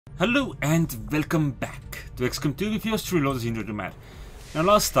Hello and welcome back to XCOM 2 with yours truly, Lord Indoril. Now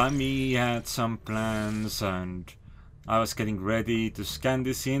last time we had some plans and I was getting ready to scan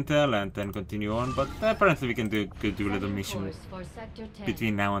this intel and then continue on, but apparently we can do a little mission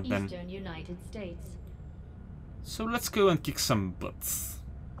between now and then. United States. So let's go and kick some butts.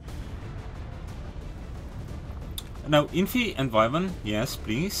 Now Inphyy and Vyvern, yes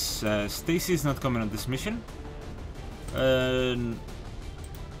please. Stacy is not coming on this mission.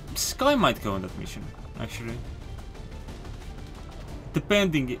 Sky might go on that mission, actually.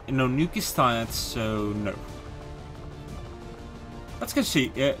 Depending, no, Nuke is tired, so no. Let's go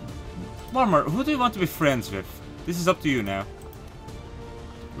see. Marmor, who do you want to be friends with? This is up to you now.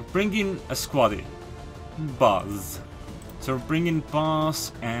 We're bringing a squaddy. Buzz. So we're bringing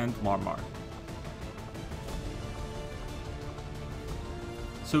Buzz and Marmor.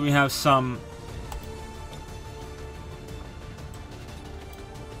 So we have some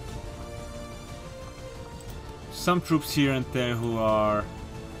troops here and there who are...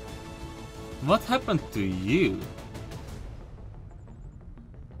 What happened to you?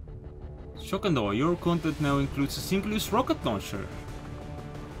 Shockando, your content now includes a single-use rocket launcher.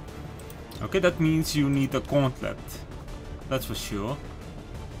 Okay, that means you need a gauntlet. That's for sure.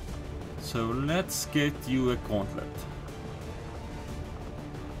 So let's get you a gauntlet.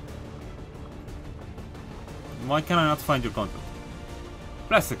 Why can I not find your gauntlet?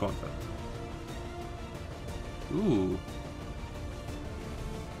 Plastic gauntlet. Ooh.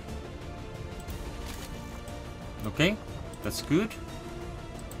 Okay, that's good.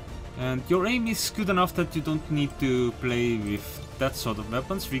 And your aim is good enough that you don't need to play with that sort of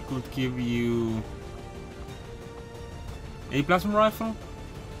weapons. We could give you a plasma rifle.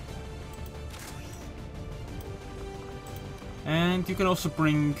 And you can also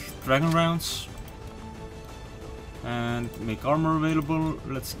bring dragon rounds and make armor available.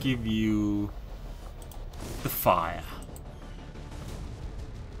 Let's give you the fire.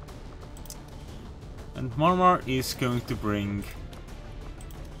 And Marmar is going to bring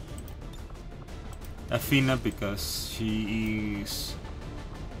Athena because she is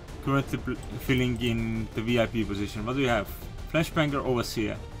currently filling in the VIP position. What do we have? Flashbanger,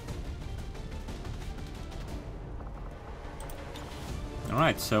 Overseer.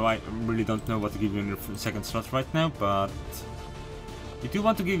 Alright, so I really don't know what to give you in the second slot right now, but we do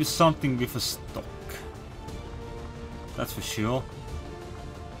want to give you something with a stock. That's for sure.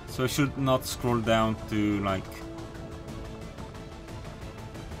 So I should not scroll down to like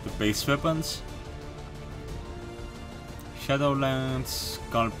the base weapons. Shadowlands,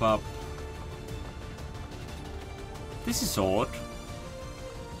 Gulp. This is odd.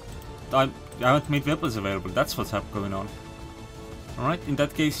 I haven't made weapons available, that's what's going on. Alright, in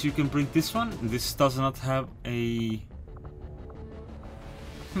that case you can bring this one. This does not have a...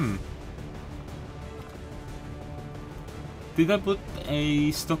 Did I put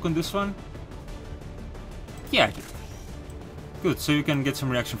a stock on this one? Yeah, I did. Good, so you can get some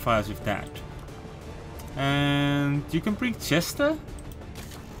reaction fires with that. And you can bring Chester?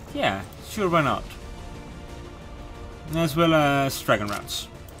 Yeah, sure, why not? As well as dragon rounds.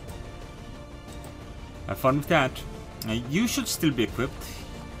 Have fun with that. You should still be equipped.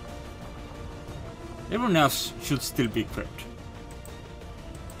 Everyone else should still be equipped.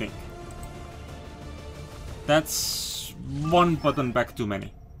 I think. That's one button back too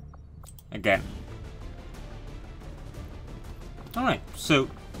many. Again. Alright, so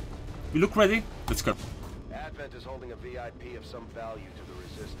we look ready. Let's go. Advent is holding a VIP of some value to the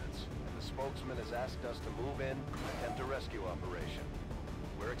Resistance, and the spokesman has asked us to move in and attempt a rescue operation.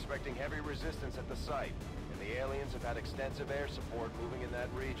 We're expecting heavy resistance at the site, and the aliens have had extensive air support moving in that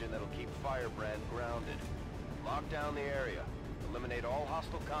region that'll keep Firebrand grounded. Lock down the area, eliminate all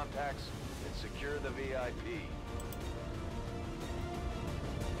hostile contacts, and secure the VIP.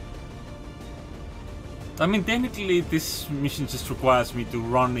 I mean, technically this mission just requires me to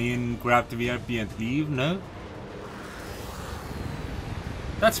run in, grab the VIP and leave, no?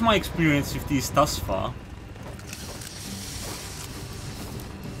 That's my experience with these thus far.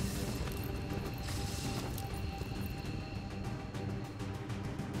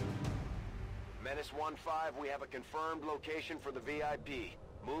 Menace 1-5, we have a confirmed location for the VIP.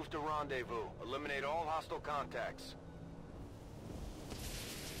 Move to rendezvous. Eliminate all hostile contacts.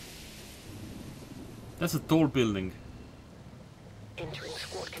 That's a tall building. Entering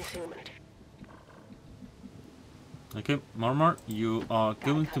squad concealment. Okay, Marmar, you are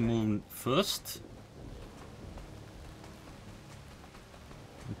going to move first.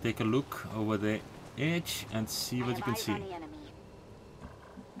 And take a look over the edge and see what you can see.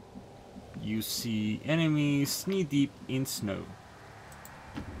 You see enemies knee deep in snow.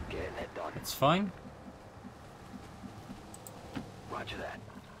 It's fine. Roger that.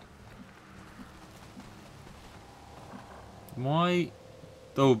 Why?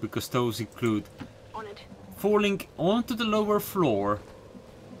 Oh, because those include On it. falling onto the lower floor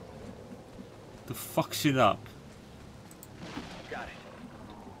to fuck shit up. Got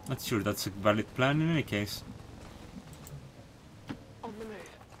it. Not sure that's a valid plan in any case. On the move.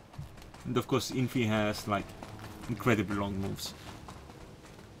 And of course Inphyy has like incredibly long moves.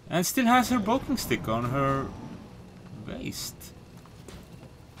 And still has her walking stick on her waist.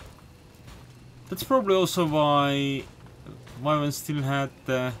 That's probably also why one still had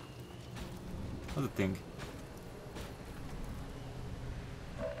the other thing.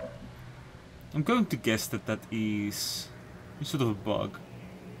 I'm going to guess that that is some sort of a bug.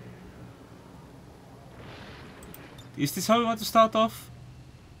 Is this how we want to start off?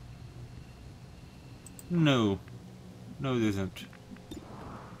 No. No, it isn't.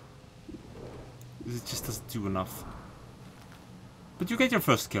 It just doesn't do enough. But you get your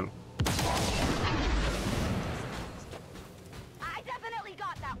first kill. I definitely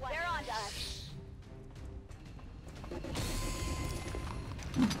got that one. They're on to us.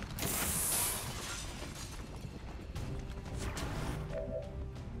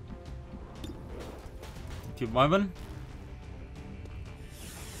 Okay, Wyvern.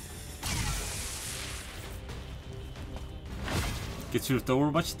 Get through the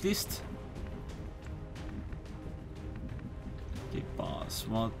Overwatch at least. Okay, boss,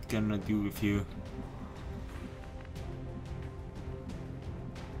 what can I do with you?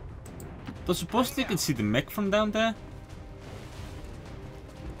 Though supposedly you can see the mech from down there.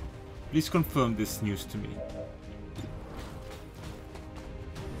 Please confirm this news to me.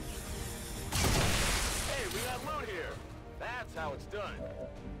 Hey, we got loot here. That's how it's done.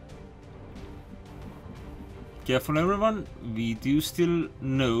 Careful everyone, we do still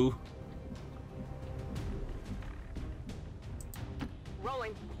know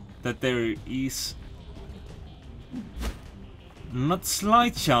Rolling. that there is not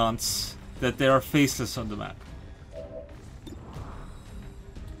slight chance that there are faceless on the map.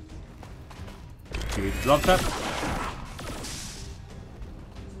 Okay, we drop that.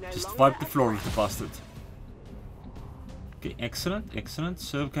 No Just longer wipe the at floor with the bastard. Okay, excellent, excellent.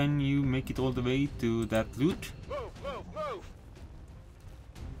 So can you make it all the way to that loot? Move, move, move.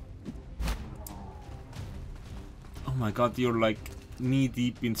 Oh my god, you're like knee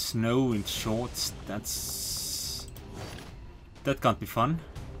deep in snow in shorts. That can't be fun.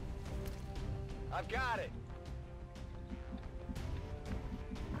 I've got it.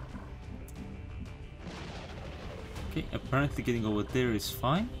 Okay, apparently getting over there is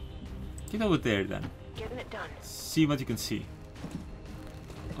fine. Get over there then. Getting it done. See what you can see.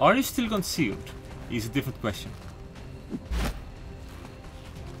 Are you still concealed? Is a different question.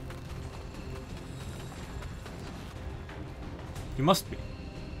 You must be.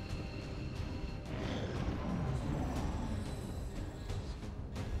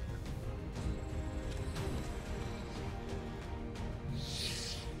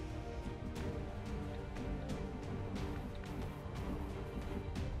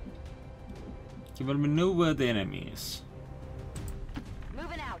 Okay, well, we know where the enemy is.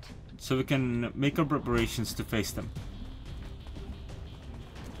 Moving out. So we can make our preparations to face them.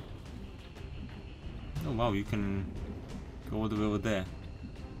 Oh wow, you can go all the way over there.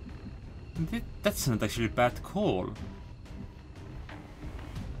 That's not actually a bad call.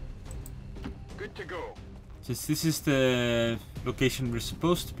 Good to go. Since this is the location we're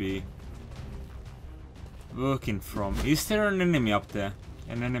supposed to be working from. Is there an enemy up there?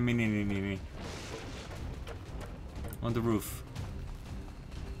 An enemy on the roof.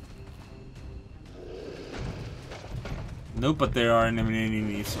 No, but there are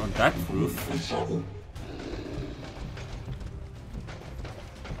enemies on that roof. So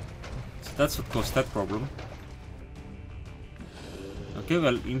that's what caused that problem. Okay,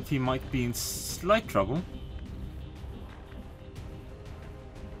 well, Inphyy might be in slight trouble.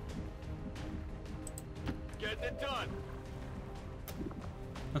 Getting it done.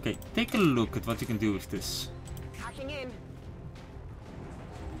 Okay, take a look at what you can do with this. Hacking in.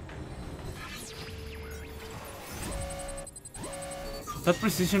 That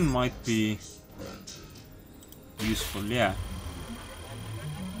precision might be useful, yeah.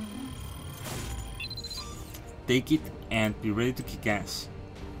 Take it and be ready to kick ass.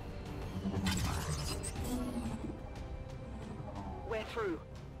 We're through.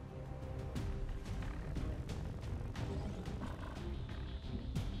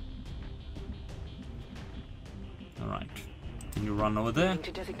 Alright. Can you run over there? Moving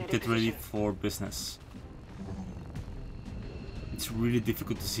to designated Get ready position. for business. it's really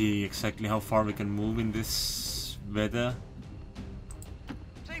difficult to see exactly how far we can move in this weather.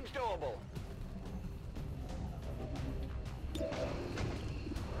 Seems doable.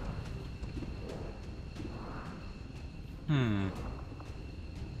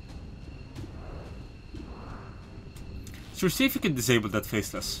 So see if you can disable that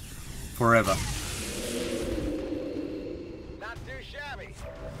faceless forever. Not too shabby.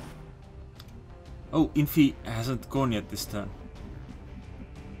 Oh, Inphyy hasn't gone yet this turn.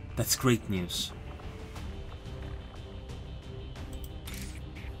 That's great news.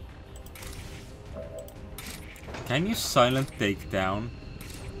 Can you silent takedown?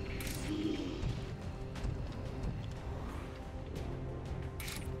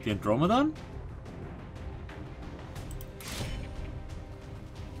 The Andromedon?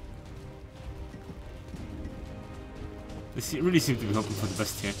 They really seem to be hoping for the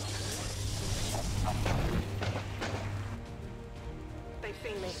best here. They've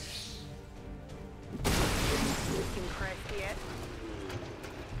seen me. Impressed yet?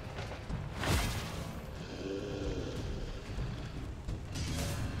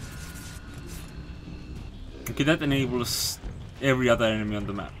 Okay, that enables every other enemy on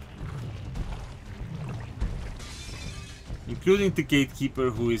the map. Including the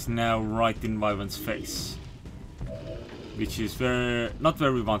gatekeeper, who is now right in Wyvern's face. Which is not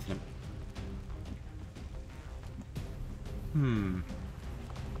where we want him.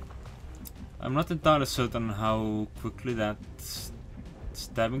 I'm not entirely certain how quickly that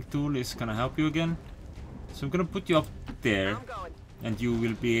stabbing tool is gonna help you again. So I'm gonna put you up there. I'm going. And you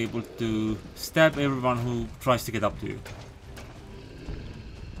will be able to stab everyone who tries to get up to you.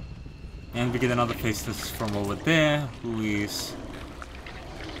 And we get another faceless from over there, who is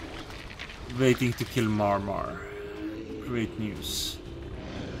waiting to kill Marmar. Great news.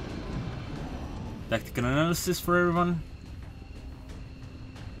 Tactical analysis for everyone.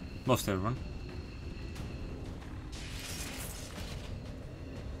 Most everyone.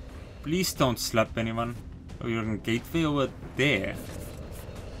 Please don't slap anyone. Oh, you're in gateway over there.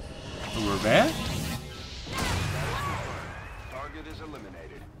 Over there? Target is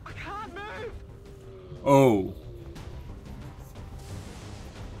eliminated. I can't move! Oh.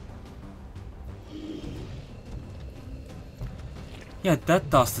 Yeah, that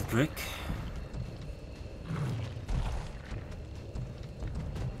does the trick.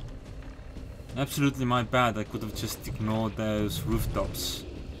 Absolutely my bad, I could have just ignored those rooftops.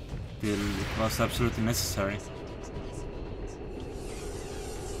 Till it was absolutely necessary.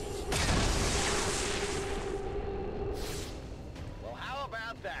 Well, how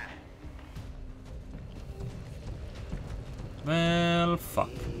about that? Well,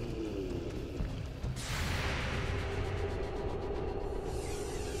 fuck.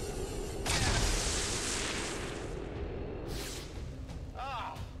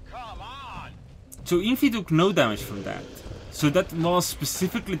 Oh, come on! So Inphyy took no damage from that. So that was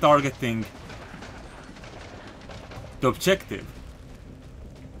specifically targeting the objective.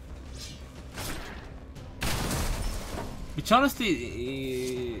 Which honestly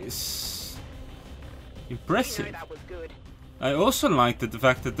is impressive. You know that was good. I also liked the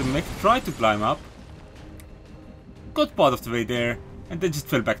fact that the mech tried to climb up, got part of the way there, and then just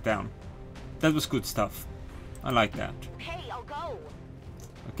fell back down. That was good stuff. I like that. Hey, I'll go.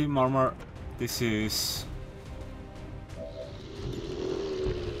 Okay, Marmar, this is...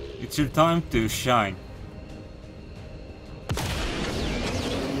 It's your time to shine.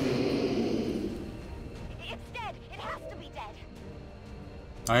 It's dead. It has to be dead.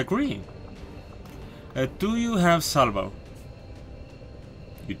 I agree. Do you have salvo?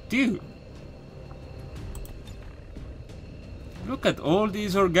 You do. Look at all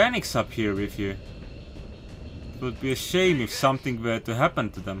these organics up here with you. It would be a shame if something were to happen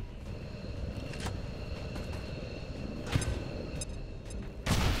to them.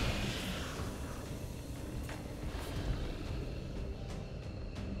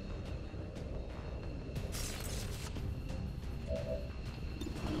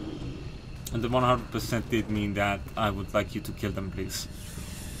 And the 100% did mean that I would like you to kill them, please.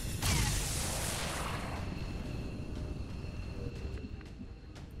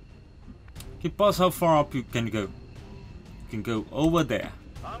 Okay, pause how far up you can go. You can go over there.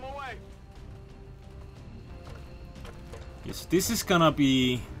 I'm away. Yes, this is gonna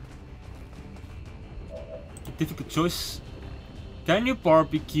be a difficult choice. Can you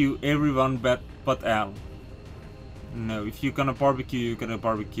barbecue everyone but Al? No, if you're gonna barbecue, you're gonna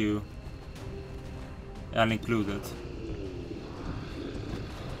barbecue Al included.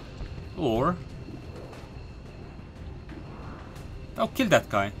 Or... oh, kill that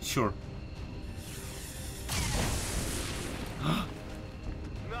guy, sure.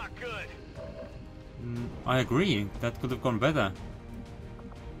 I agree, that could have gone better.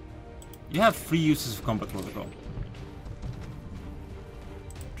 You have 3 uses of combat protocol.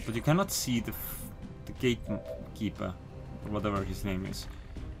 But you cannot see the gatekeeper, or whatever his name is.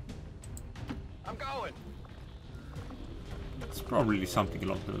 I'm going. It's probably something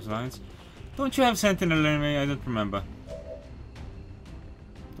along those lines. Don't you have Sentinel anyway? I don't remember.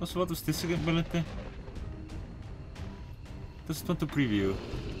 Also, what was this ability? Just want to preview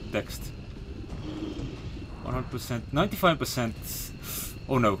text. 100%, 95%.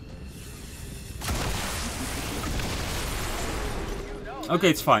 Oh no. Okay,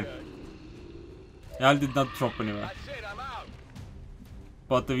 it's fine. Yeah, I did not drop anywhere.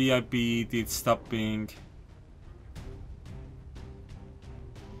 But the VIP did stop being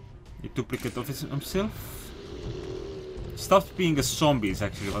a duplicate of himself. Stopped being a zombie is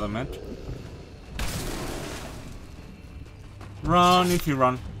actually what I meant. Run if you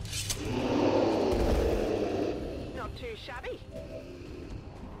run. Not too shabby.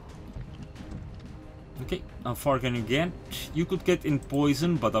 Okay, how far can you get? You could get in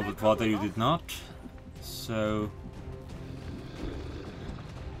poison, but I would rather you did not. So...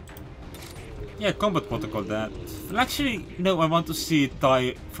 yeah, combat protocol that. Well, actually, no, I want to see it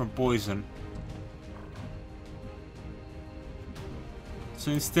die from poison.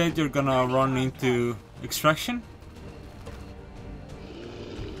 So instead you're gonna run into extraction.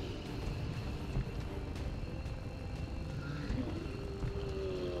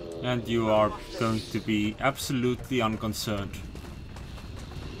 And you are going to be absolutely unconcerned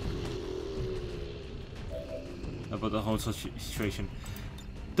about the whole situation.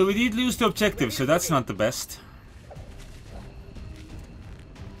 Though we did lose the objective, so that's not the best.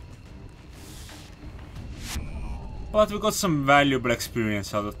 But we got some valuable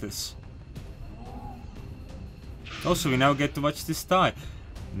experience out of this. Also, we now get to watch this die.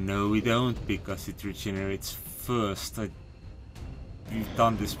 No, we don't, because it regenerates first. We've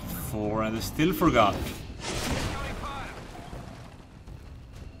done this before and I still forgot.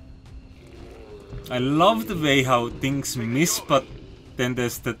 I love the way how things miss, but then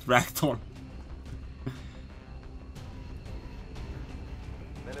there's that ragdoll.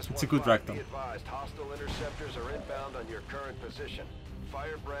 It's a good ragdoll. Hostile interceptors are inbound on your current position.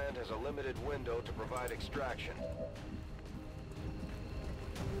 Firebrand has a limited window to provide extraction.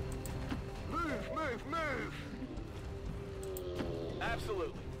 Move, move, move!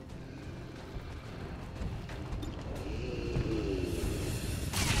 Absolutely.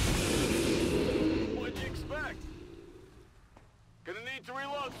 What'd you expect? Gonna need to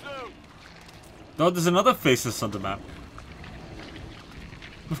reload soon. Oh, there's another faces on the map.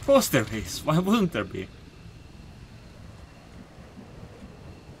 Of course there is. Why wouldn't there be?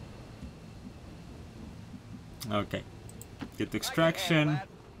 Okay. Get to extraction.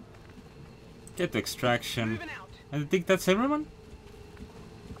 Get to extraction. And I think that's everyone?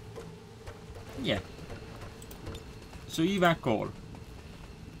 Yeah. So evac all.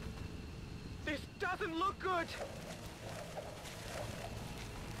 This doesn't look good.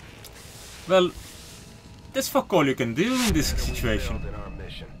 Well, there's fuck all you can do in this situation. In our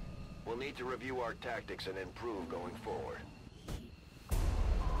mission. We'll need to review our tactics and improve going forward.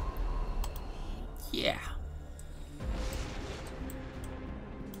 Yeah.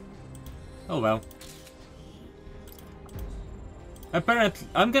 Oh well. Apparently,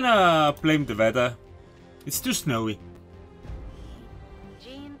 I'm gonna blame the weather. It's too snowy.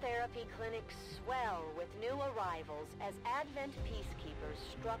 Gene therapy clinics swell with new arrivals as Advent peacekeepers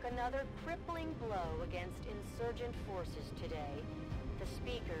struck another crippling blow against insurgent forces today. The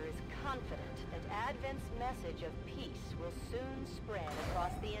speaker is confident that Advent's message of peace will soon spread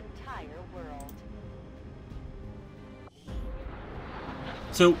across the entire world.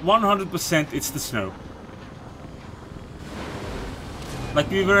 So 100% it's the snow. Like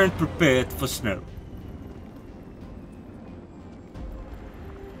we weren't prepared for snow.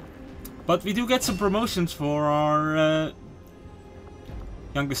 But we do get some promotions for our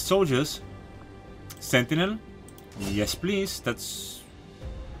youngest soldiers. Sentinel. Yes please, that's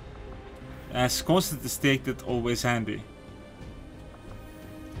as constantly stated, always handy.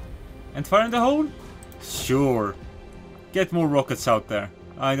 And fire in the hole? Sure. Get more rockets out there.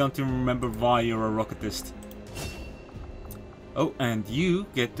 I don't even remember why you're a rocketist. Oh, and you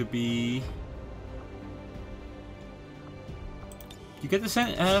get to be... you get the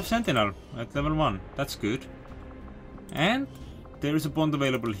Sentinel at level 1. That's good. And there is a bond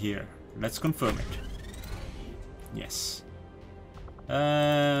available here. Let's confirm it. Yes.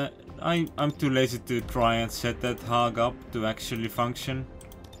 I'm too lazy to try and set that hog up to actually function.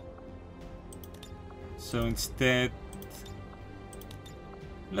 So instead,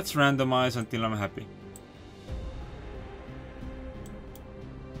 let's randomize until I'm happy.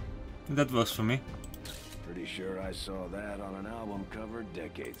 That works for me. Pretty sure I saw that on an album cover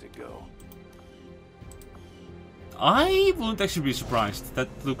decades ago. I won't actually be surprised. That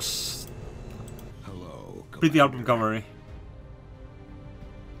looks Hello, pretty album covery.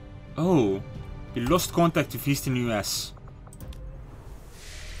 Oh, we lost contact with Eastern US.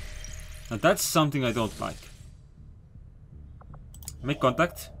 Now that's something I don't like. Make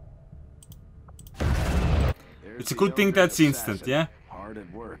contact. It's a good thing that's instant, yeah? Hard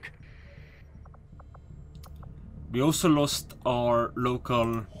at work. We also lost our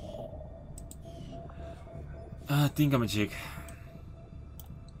local thingamajig.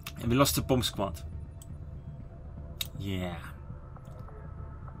 And we lost the bomb squad. Yeah.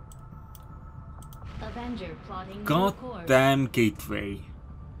 Avenger plotting God new course. damn gateway.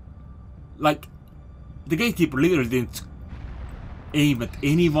 Like, the gatekeeper literally didn't aim at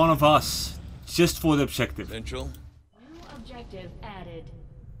any one of us just for the objective. Central. New objective added.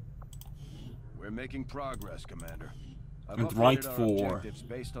 We're making progress, Commander. I've And updated right our for objectives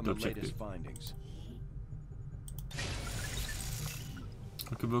based on the the latest objective. findings.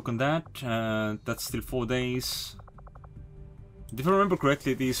 Okay, work on that. That's still 4 days. If I remember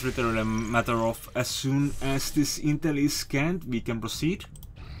correctly, it is literally a matter of as soon as this intel is scanned, we can proceed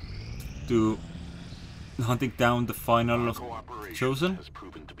to hunting down the final of Chosen. Has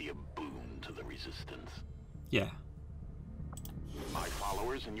proven to be a boon to the Resistance. Yeah. My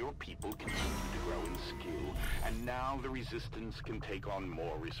followers and your people continue to grow in skill, and now the Resistance can take on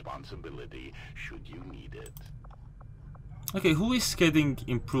more responsibility should you need it. Okay, who is getting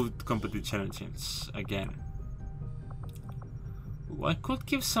improved competitive challenges again? Ooh, I could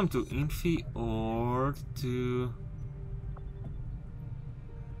give some to Inphyy or to...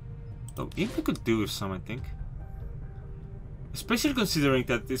 Oh, Inphyy could do with some, I think. Especially considering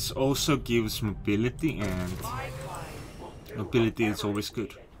that this also gives mobility, and mobility is always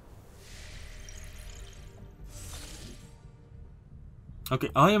good. Okay,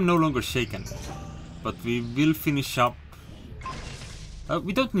 I am no longer shaken, but we will finish up.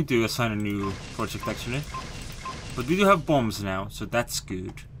 We don't need to assign a new project actually, but we do have bombs now, so that's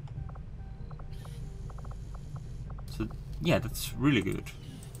good. So yeah, that's really good.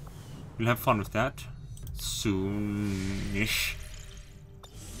 We'll have fun with that soon-ish.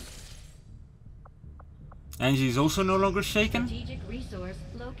 Angie is also no longer shaken. Strategic resource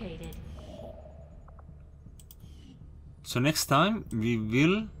located. So next time we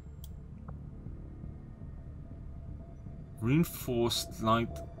will reinforced light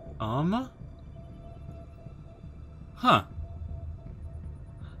armor. Huh.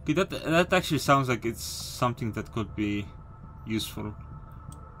 Okay, that actually sounds like it's something that could be useful.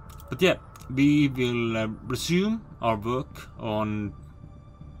 But yeah, we will resume our work on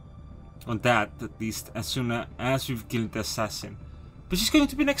that, at least as soon as we've killed the assassin, which is going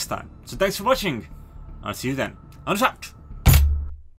to be next time. So thanks for watching. I'll see you then. I'm out.